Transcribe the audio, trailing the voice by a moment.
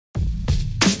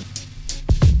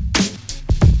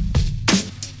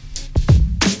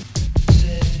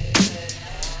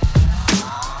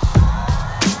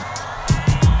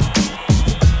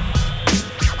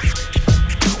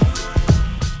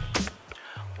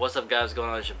What's up, guys? What's going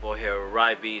on? It's your boy here,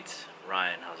 RhyBeats.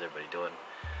 Ryan, how's everybody doing?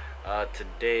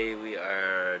 Today we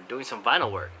are doing some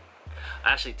vinyl work.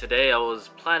 Actually, today I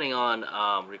was planning on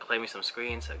reclaiming some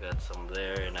screens. I got some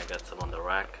there and I got some on the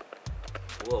rack.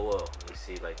 Whoa, you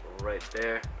see, like right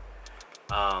there.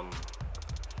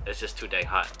 It's just too dang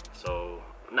hot, so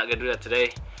I'm not gonna do that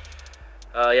today.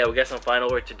 Yeah, we got some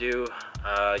vinyl work to do.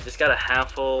 Just got a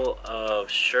handful of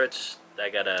shirts that I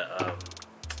gotta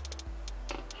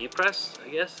heat press, I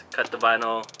guess. Cut the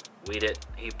vinyl, weed it,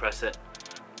 heat press it.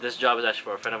 This job is actually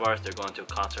for a friend of ours. They're going to a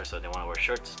concert, so they want to wear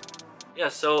shirts. Yeah,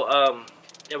 so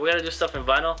yeah, we gotta do stuff in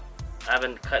vinyl. I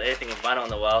haven't cut anything in vinyl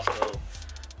in a while, so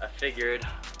I figured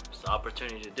it's the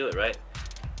opportunity to do it, right?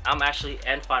 I'm actually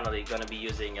and finally gonna be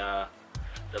using the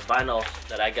vinyl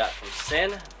that I got from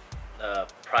Sin, the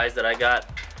prize that I got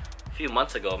a few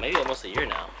months ago, maybe almost a year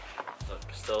now. Look,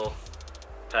 still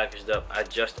packaged up. I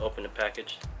just opened the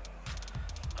package.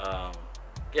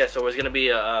 Yeah, so there's gonna be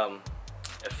a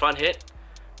front hit,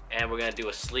 and we're gonna do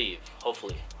a sleeve.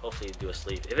 Hopefully do a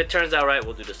sleeve. If it turns out right,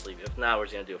 we'll do the sleeve. If not, we're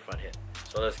just gonna do a front hit.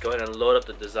 So let's go ahead and load up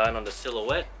the design on the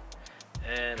silhouette,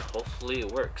 and hopefully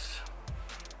it works.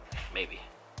 Maybe.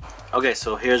 Okay,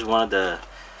 so here's one of the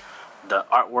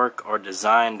artwork or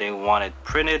design they wanted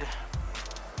printed.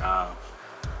 What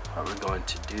we're going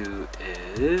to do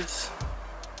is,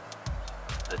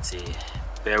 let's see,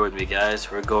 bear with me guys.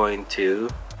 We're going to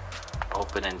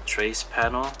open and trace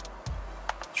panel,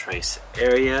 trace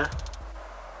area,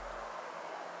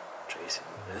 tracing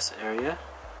this area.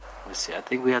 Let's see, I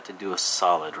think we have to do a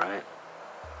solid, right?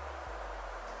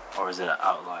 Or is it an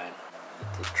outline?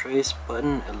 Hit the trace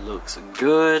button, it looks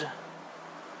good.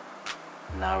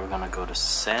 Now we're gonna go to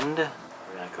send.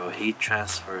 We're gonna go heat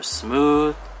transfer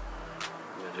smooth.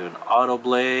 We're gonna do an auto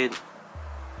blade.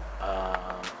 What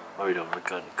are we doing? We're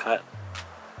gonna cut.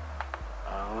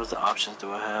 What the options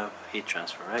do I have? Heat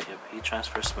transfer, right? Yep, heat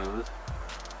transfer smooth.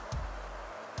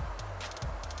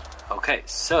 Okay,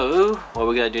 so what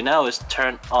we're gonna do now is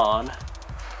turn on.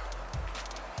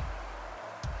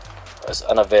 It's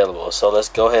unavailable, so let's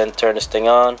go ahead and turn this thing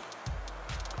on.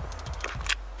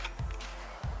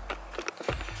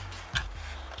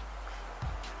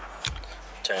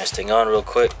 Turn this thing on real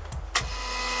quick.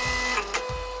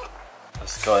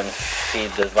 Let's go ahead and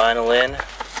feed the vinyl in.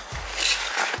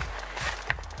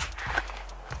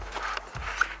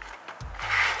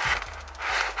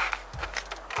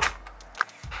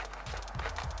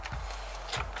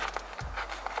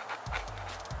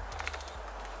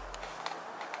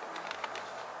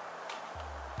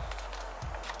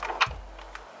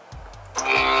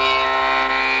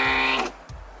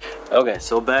 Okay,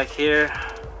 so back here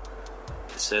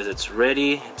it says it's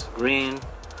ready, it's green.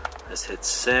 Let's hit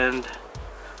send.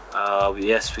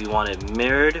 Yes, we want it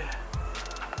mirrored.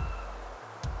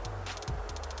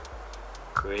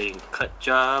 Creating cut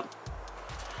job,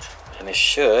 and it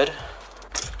should.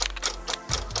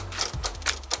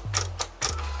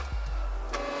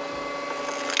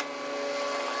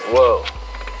 Whoa.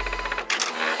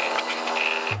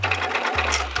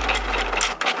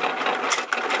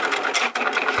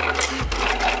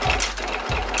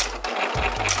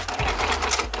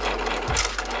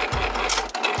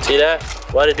 See that?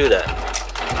 Why'd it do that?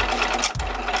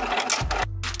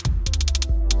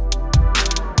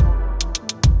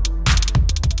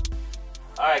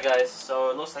 Alright guys, so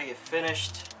it looks like it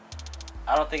finished.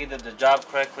 I don't think it did the job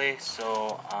correctly,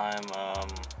 so I'm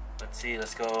let's see,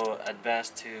 let's go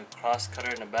advance to cross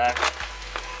cutter in the back.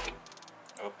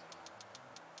 Oh,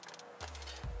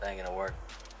 that ain't gonna work.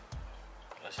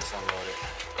 Let's just unload it.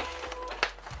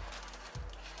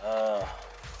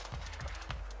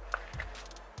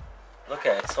 Look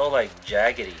at it, it's so like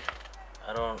jaggedy.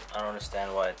 I don't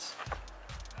understand why it's,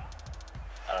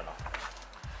 I don't know.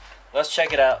 Let's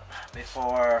check it out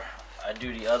before I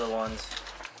do the other ones.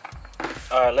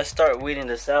 Alright, let's start weeding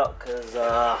this out, because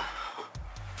I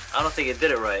don't think it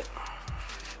did it right.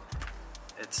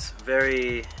 It's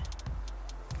very,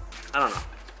 I don't know.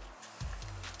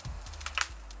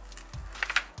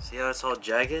 See how it's all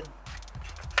jagged?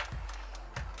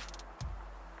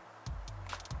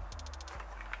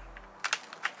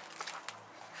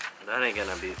 That ain't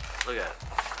gonna be, look at it.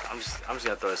 I'm just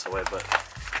gonna throw this away, but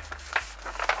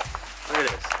look at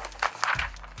this.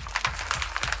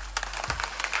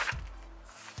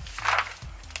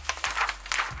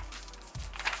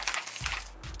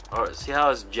 Alright, see how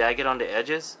it's jagged on the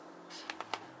edges?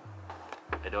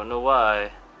 I don't know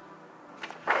why.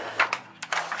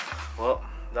 Well,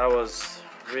 that was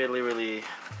really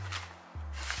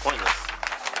pointless.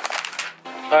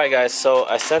 Alright guys, so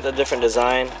I sent a different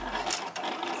design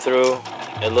through.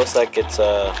 It looks like it's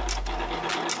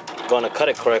going to cut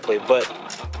it correctly, but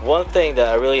one thing that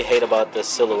I really hate about this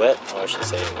silhouette, or I should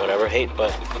say whatever hate,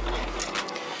 but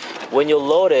when you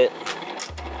load it,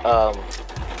 the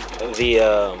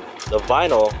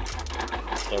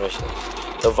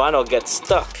vinyl gets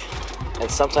stuck, and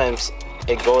sometimes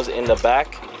it goes in the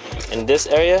back in this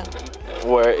area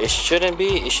where it shouldn't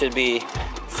be. It should be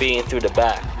feeding through the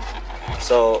back.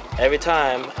 So every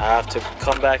time I have to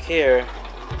come back here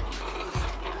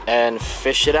and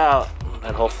fish it out,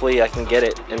 and hopefully I can get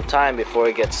it in time before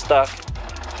it gets stuck.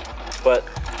 But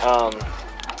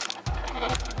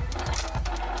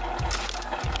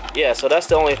yeah, so that's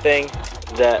the only thing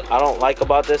that I don't like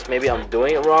about this. Maybe I'm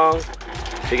doing it wrong.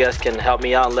 If you guys can help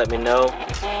me out and let me know,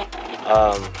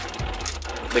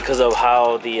 because of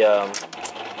how the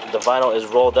vinyl is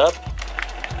rolled up,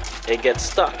 it gets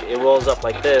stuck. It rolls up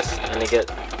like this, and it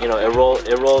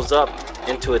rolls up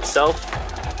into itself.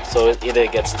 So it either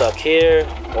gets stuck here,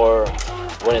 or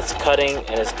when it's cutting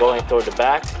and it's going toward the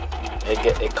back,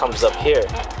 it comes up here.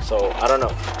 So I don't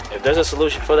know if there's a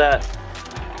solution for that.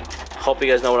 Hope you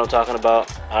guys know what I'm talking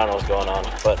about. I don't know what's going on,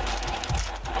 but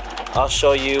I'll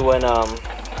show you when I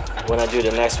do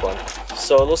the next one.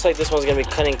 So it looks like this one's gonna be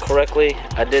cutting correctly.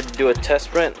 I did do a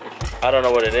test print. I don't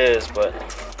know what it is, but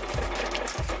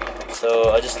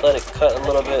so I just let it cut a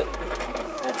little bit.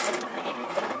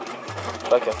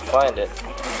 If I can find it.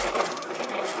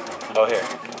 Oh, here.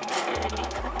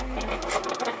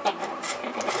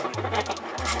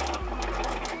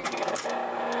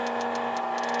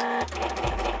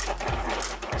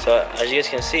 So as you guys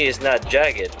can see, it's not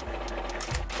jagged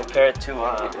compared to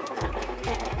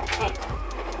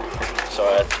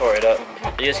sorry, I tore it up.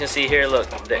 You guys can see here, look,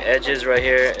 the edges right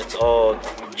here, it's all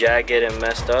jagged and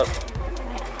messed up.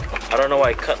 I don't know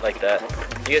why it cut like that.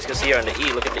 You guys can see here on the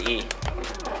E, look at the E.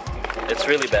 It's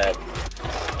really bad.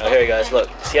 Oh, here you guys, look.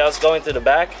 See how it's going through the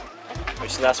back?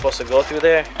 Which is not supposed to go through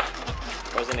there.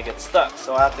 Or it's gonna get stuck.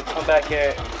 So I have to come back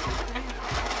here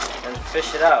and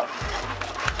fish it out.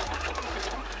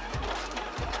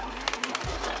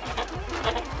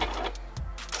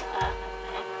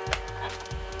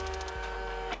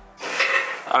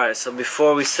 Alright, so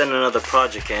before we send another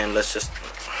project in, let's just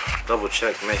double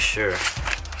check, make sure.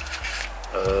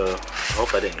 I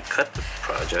hope I didn't cut the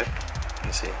project. Let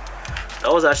me see.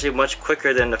 That was actually much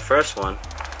quicker than the first one.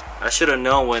 I should have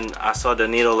known when I saw the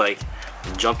needle like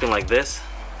jumping like this,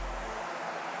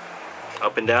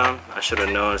 up and down. I should have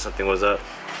known something was up.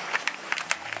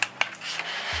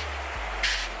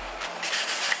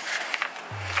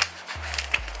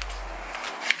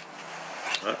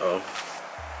 Uh-oh.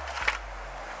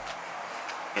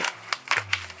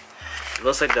 It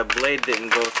looks like the blade didn't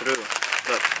go through.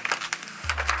 Look.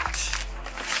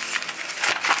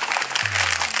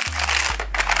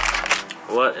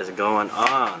 What is going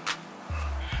on?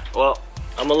 Well,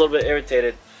 I'm a little bit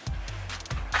irritated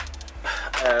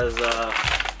as the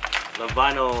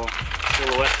vinyl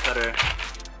silhouette cutter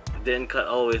didn't cut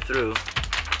all the way through.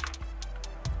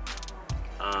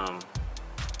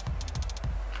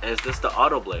 Is this the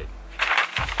auto blade?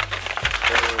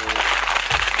 So,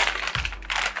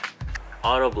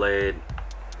 auto blade,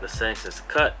 the settings is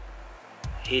cut,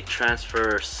 heat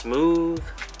transfer smooth.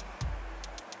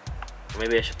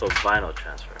 Maybe I should put vinyl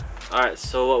transfer. Alright,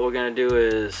 so what we're gonna do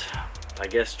is, I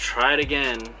guess, try it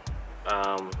again.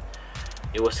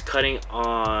 It was cutting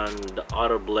on the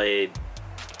auto blade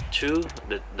 2,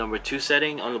 the number 2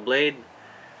 setting on the blade.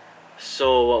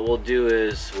 So what we'll do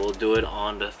is we'll do it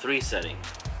on the 3 setting.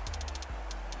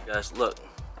 Guys, look.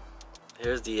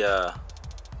 Here's the let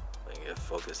me get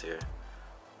focus here.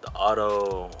 The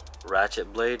auto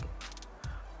ratchet blade.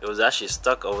 It was actually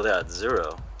stuck over there at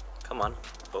 0. Come on,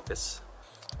 focus.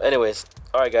 Anyways,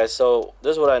 all right, guys. So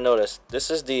this is what I noticed. This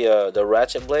is the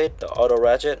ratchet blade, the auto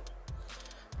ratchet.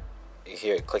 You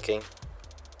hear it clicking.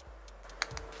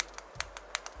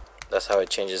 That's how it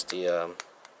changes the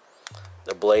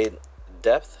blade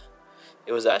depth.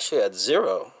 It was actually at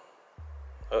 0.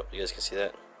 Oh, you guys can see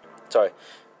that. Sorry,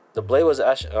 the blade was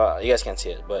actually. You guys can't see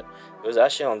it, but it was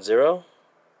actually on 0.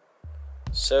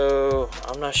 So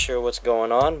I'm not sure what's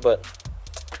going on, but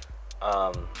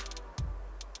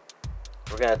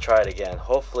we're gonna try it again.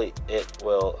 Hopefully it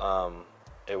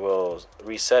will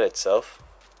reset itself.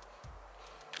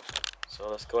 So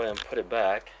let's go ahead and put it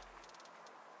back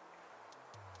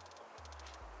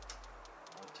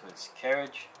onto its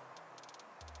carriage,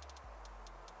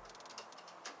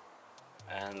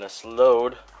 and let's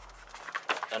load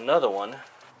another one.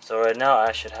 So right now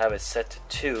I should have it set to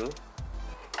 2.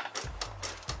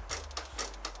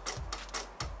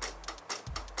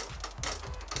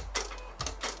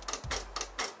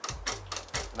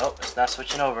 Nope, it's not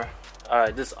switching over.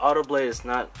 Alright, this auto blade is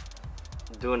not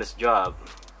doing its job.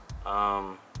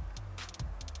 Not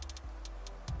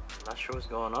sure what's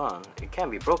going on. It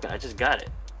can't be broken. I just got it.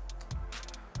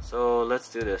 So let's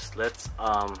do this. Let's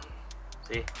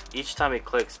see. Each time it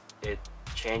clicks, it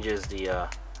changes the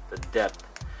depth.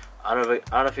 I don't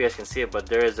know if you guys can see it, but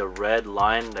there is a red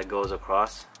line that goes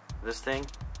across this thing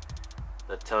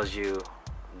that tells you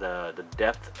the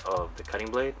depth of the cutting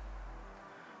blade.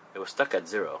 It was stuck at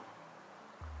 0.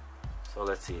 So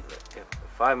let's see.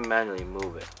 If I manually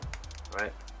move it,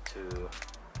 right to.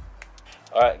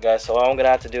 Alright guys, so all I'm gonna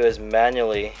have to do is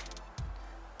manually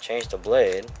change the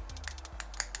blade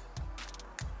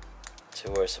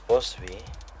to where it's supposed to be.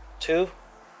 2.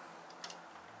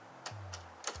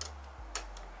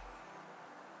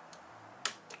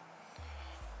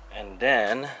 And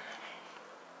then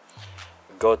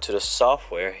go to the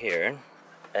software here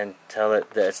and tell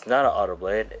it that it's not an auto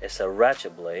blade, it's a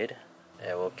ratchet blade,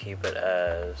 and we'll keep it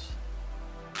as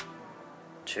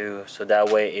 2 so that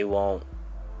way it won't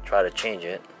try to change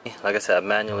it. Like I said, I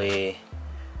manually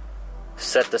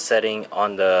set the setting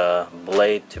on the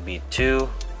blade to be 2.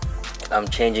 I'm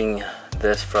changing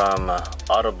this from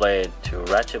auto blade to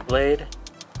ratchet blade.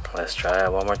 Let's try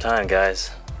it one more time,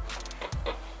 guys.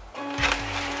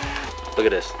 Look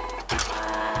at this.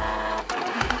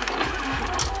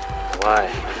 Why?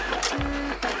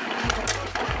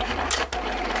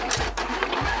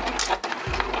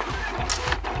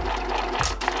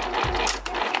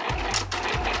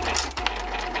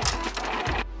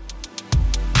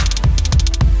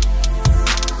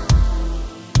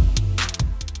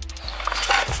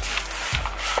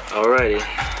 Alrighty,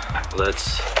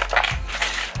 let's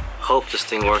hope this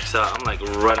thing works out. I'm like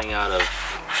running out of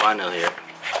vinyl here.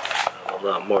 A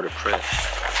lot more to print.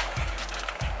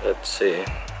 Let's see.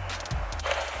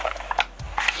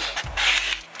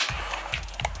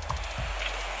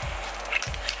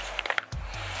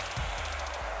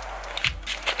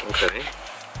 Okay.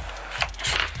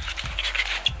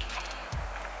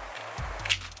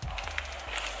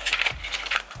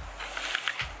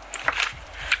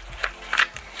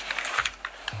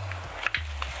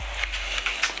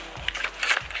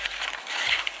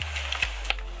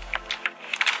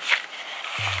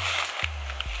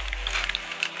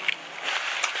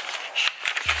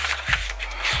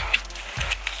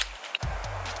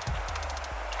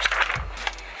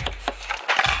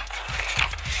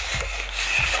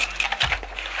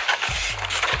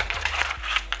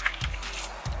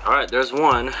 Alright, there's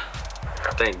one.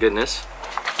 Thank goodness.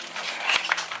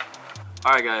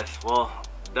 Alright guys, well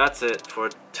that's it for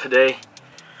today.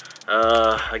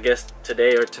 I guess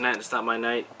today or tonight, it's not my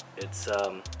night. It's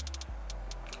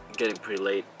getting pretty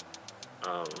late.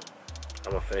 I'm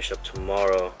gonna finish up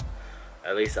tomorrow.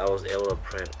 At least I was able to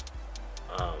print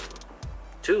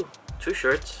two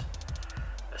shirts.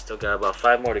 I still got about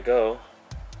 5 more to go.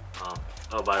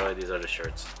 Oh, by the way, these are the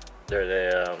shirts. They're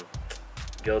the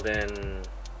Gildan,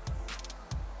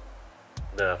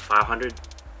 the 500,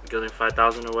 Gildan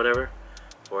 5000 or whatever,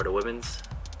 for the women's.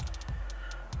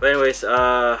 But anyways,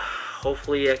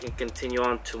 hopefully I can continue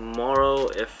on tomorrow.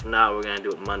 If not, we're gonna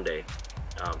do it Monday.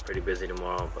 I'm pretty busy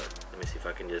tomorrow, but let me see if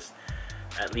I can just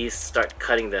at least start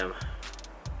cutting them.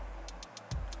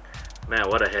 Man,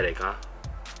 what a headache, huh?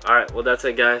 Alright, well that's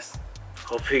it guys.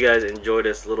 Hope you guys enjoyed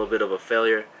this little bit of a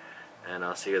failure, and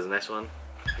I'll see you guys in the next one.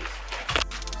 Peace.